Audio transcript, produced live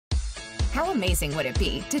How amazing would it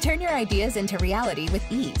be to turn your ideas into reality with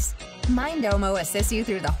ease? Mindomo assists you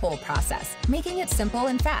through the whole process, making it simple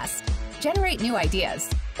and fast. Generate new ideas,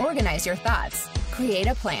 organize your thoughts, create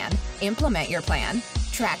a plan, implement your plan,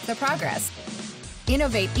 track the progress.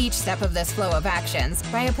 Innovate each step of this flow of actions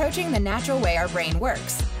by approaching the natural way our brain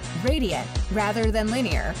works, radiant rather than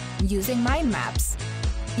linear, using mind maps.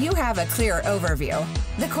 You have a clear overview.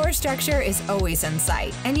 The core structure is always in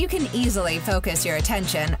sight, and you can easily focus your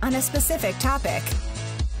attention on a specific topic.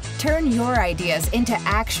 Turn your ideas into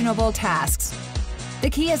actionable tasks. The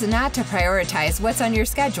key is not to prioritize what's on your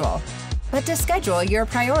schedule, but to schedule your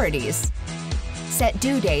priorities. Set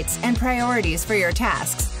due dates and priorities for your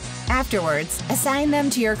tasks. Afterwards, assign them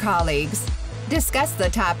to your colleagues. Discuss the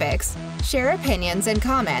topics, share opinions and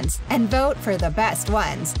comments, and vote for the best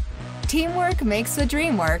ones. Teamwork makes the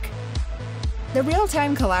dream work. The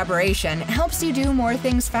real-time collaboration helps you do more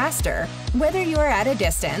things faster. Whether you are at a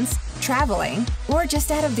distance, traveling, or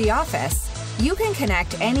just out of the office, you can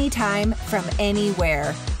connect anytime from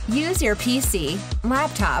anywhere. Use your PC,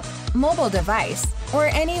 laptop, mobile device, or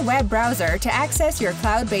any web browser to access your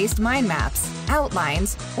cloud-based mind maps,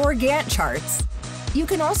 outlines, or Gantt charts. You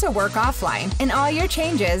can also work offline, and all your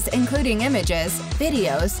changes, including images,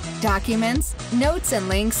 videos, documents, notes, and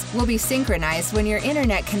links, will be synchronized when your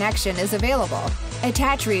internet connection is available.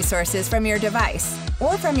 Attach resources from your device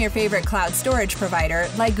or from your favorite cloud storage provider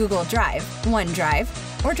like Google Drive, OneDrive,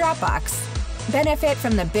 or Dropbox. Benefit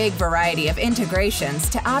from the big variety of integrations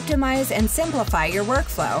to optimize and simplify your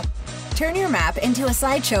workflow. Turn your map into a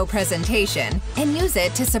slideshow presentation and use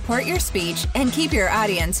it to support your speech and keep your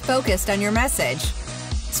audience focused on your message.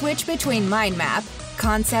 Switch between mind map,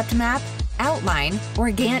 concept map, outline, or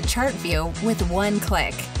Gantt chart view with one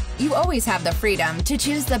click. You always have the freedom to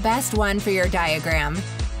choose the best one for your diagram.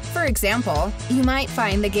 For example, you might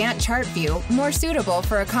find the Gantt chart view more suitable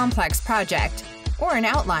for a complex project, or an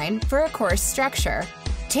outline for a course structure.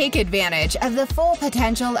 Take advantage of the full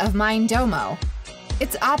potential of Mindomo.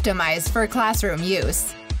 It's optimized for classroom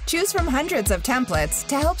use. Choose from hundreds of templates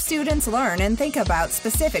to help students learn and think about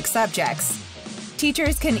specific subjects.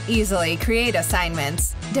 Teachers can easily create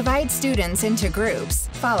assignments, divide students into groups,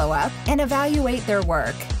 follow up, and evaluate their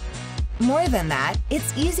work. More than that,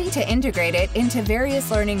 it's easy to integrate it into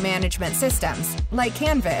various learning management systems like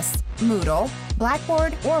Canvas, Moodle,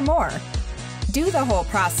 Blackboard, or more. Do the whole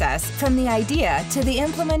process from the idea to the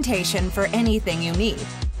implementation for anything you need: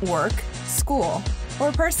 work, school,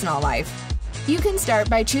 or personal life. You can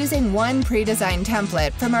start by choosing one pre-designed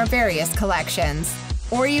template from our various collections,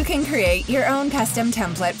 or you can create your own custom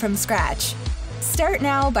template from scratch. Start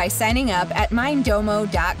now by signing up at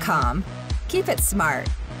mindomo.com. Keep it smart,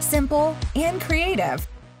 simple, and creative.